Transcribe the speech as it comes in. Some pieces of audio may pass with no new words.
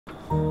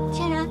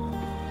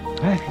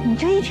你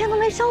这一天都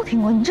没消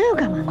停过，你这又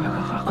干嘛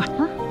呢？快！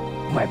啊！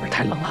外边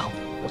太冷了，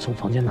我从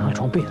房间拿了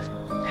床被子。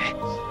哎，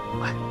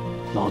快，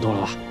暖和多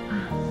了吧？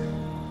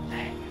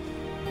哎，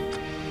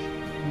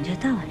你这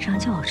大晚上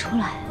叫我出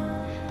来，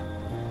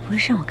不会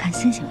是让我看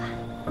星星吧？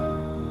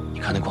你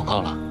看那广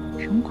告了？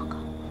什么广告？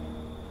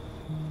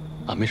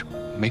啊，没什么，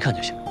没看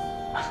就行。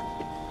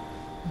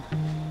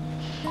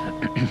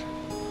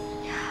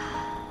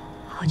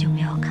好久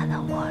没有看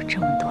到过这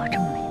么多这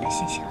么美的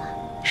星星了，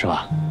是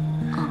吧？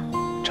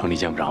嗯，城里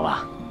见不着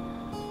吧？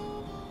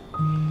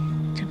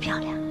真漂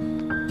亮。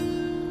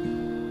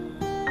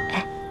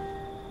哎，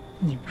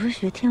你不是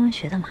学天文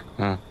学的吗？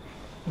嗯，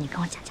你跟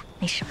我讲讲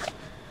那什么？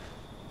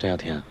真要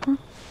听？嗯，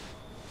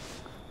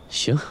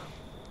行。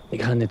你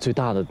看那最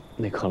大的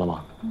那颗了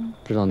吗？嗯，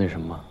知道那什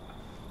么吗？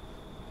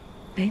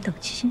北斗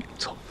七星。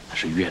错，那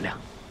是月亮。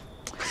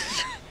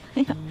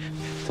哎呀，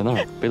在那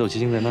儿，北斗七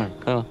星在那儿，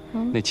看到吗？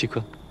那7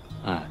颗。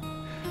哎，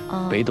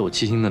北斗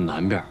七星的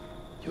南边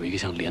有一个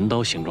像镰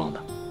刀形状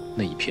的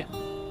那一片，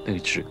那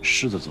个是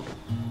狮子座。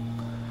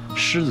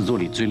狮子座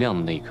里最亮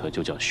的那一颗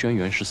就叫轩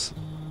辕14。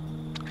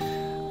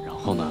然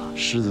后呢，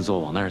狮子座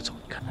往那儿走，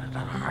你看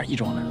那一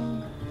直往那儿走，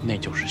那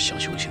就是小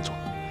熊星座。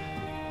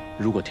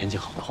如果天气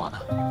好的话呢，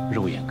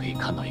肉眼可以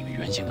看到一个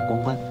圆形的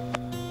光斑。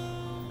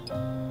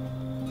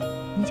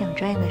你讲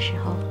专业的时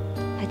候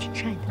还挺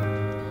帅的，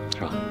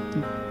是吧？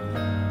嗯。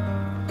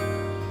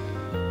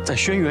在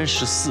轩辕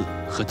14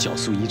和角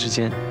宿一之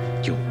间，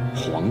有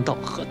黄道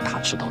和大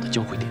赤道的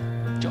交汇点，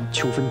叫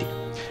秋分点，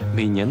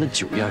每年的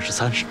9月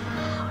23日。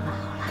好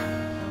了，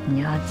你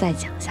要再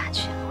讲下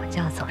去，我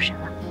就要走神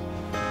了。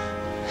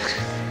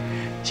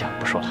行，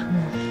不说了。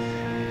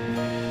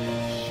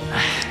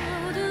哎，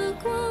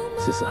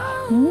思思啊，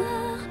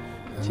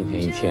今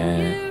天一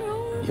天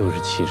又是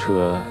骑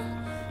车，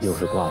又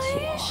是挂锁，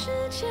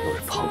又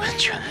是泡温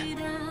泉，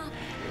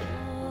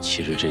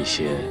其实这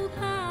些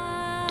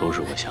都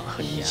是我想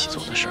和你一起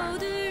做的事儿，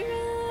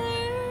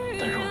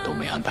但是我都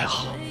没安排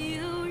好，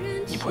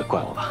你不会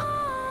怪我吧？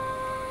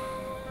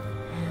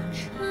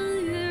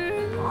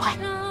不会，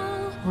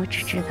我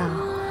只知道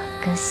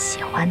跟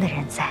喜欢的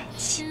人在一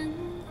起，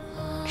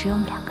只有我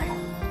们2个人，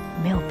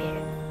没有别人。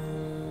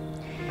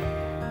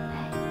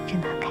哎，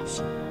真的很开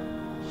心。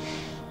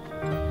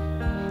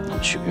那我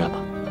们许个愿吧。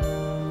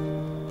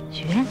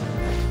许愿？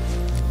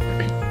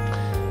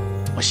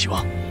我希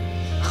望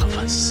和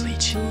范思思一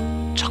起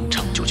长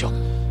长久久。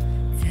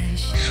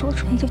说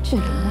出来就不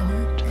灵了，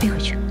背回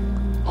去。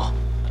哦，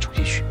重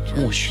新许，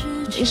默许。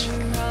别许。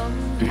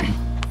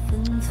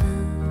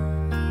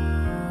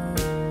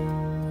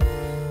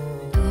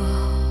多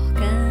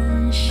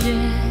感谢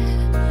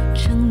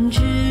正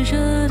直着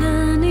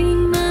的你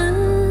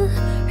们，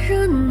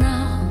热闹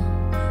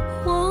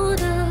我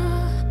的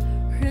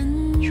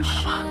人许完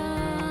了吗？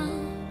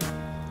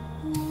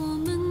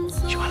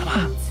许完了吗？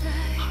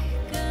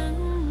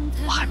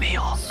我还没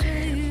有。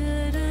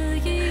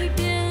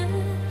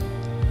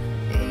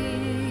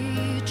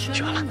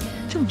许完了，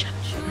这么长。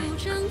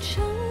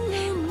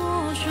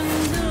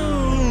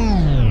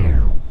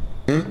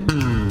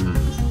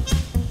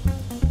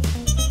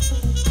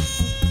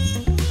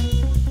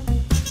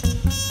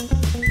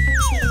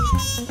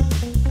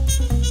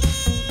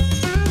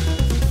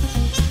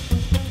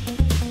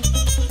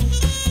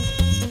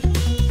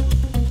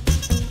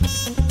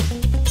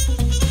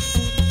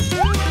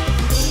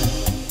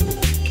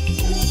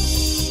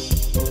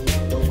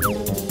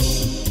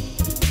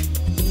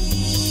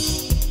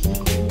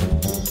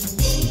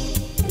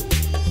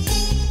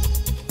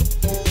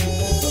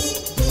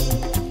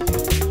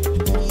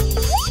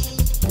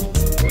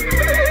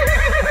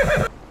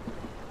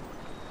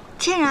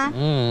天然，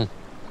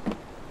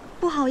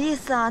不好意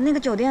思啊，那个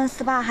酒店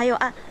SPA 还有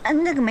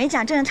那个美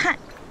甲真的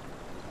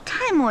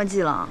太墨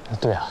迹了。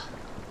对啊。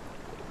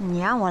你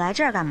让我来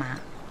这儿干嘛？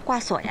挂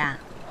锁呀？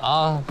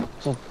啊，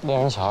这恋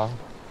人桥，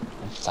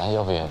咱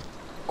要不也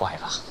挂一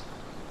个？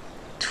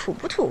土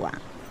不土啊？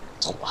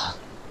土啊。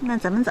那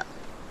咱们走。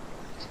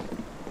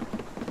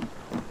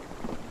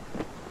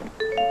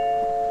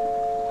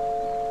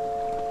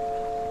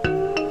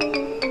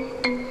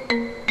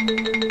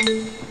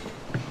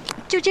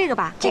就这个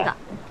吧，这个。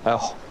哎呦，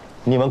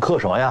你们刻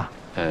什么呀？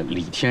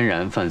李天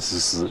然、范思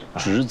思，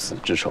执子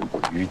之手，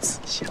与子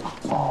偕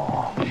老。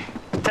哦。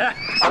哎，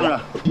同志，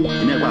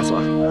你也挂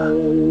锁。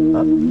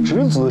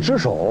执子之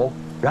手，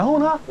然后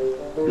呢？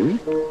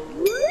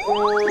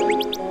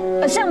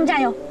项目加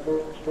油！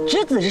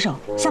执子之手，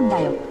项目加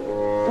油！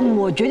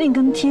我决定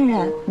跟天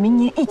然明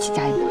年一起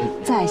加油，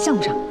在项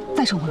目上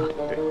再生辉煌。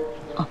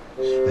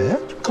对。哎，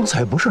刚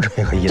才不是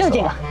这个意思。就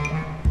这个。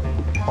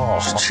哦，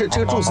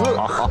这个祝词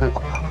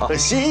很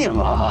新颖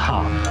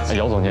啊！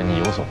姚总监，你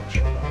有所不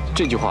知，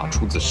这句话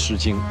出自《诗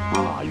经》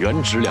啊，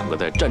原指2个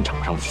在战场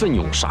上奋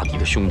勇杀敌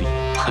的兄弟，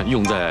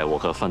用在我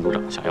和范组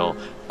长想要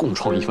共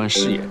创一番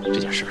事业这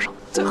件事上，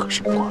再合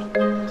适不过了。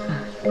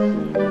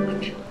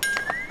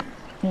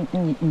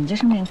你这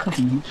上面刻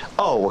什么呢？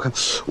哦，我看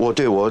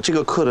我这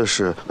个刻的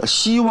是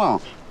希望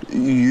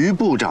于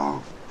部长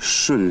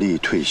顺利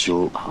退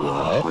休，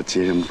我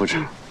接任部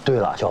长。对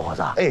了，小伙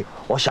子，哎，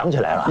我想起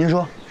来了，您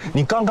说，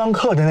你刚刚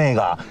刻的那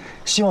个，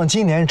希望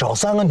今年找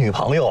3个女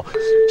朋友，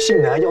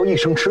新娘要一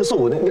生吃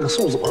素，那个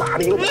素怎么拉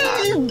了一个大？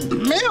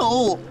没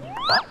有，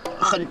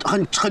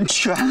很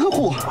全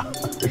乎，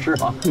是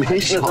吗？没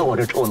少，那我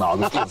这臭脑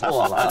子记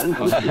错了。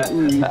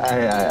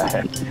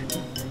哎。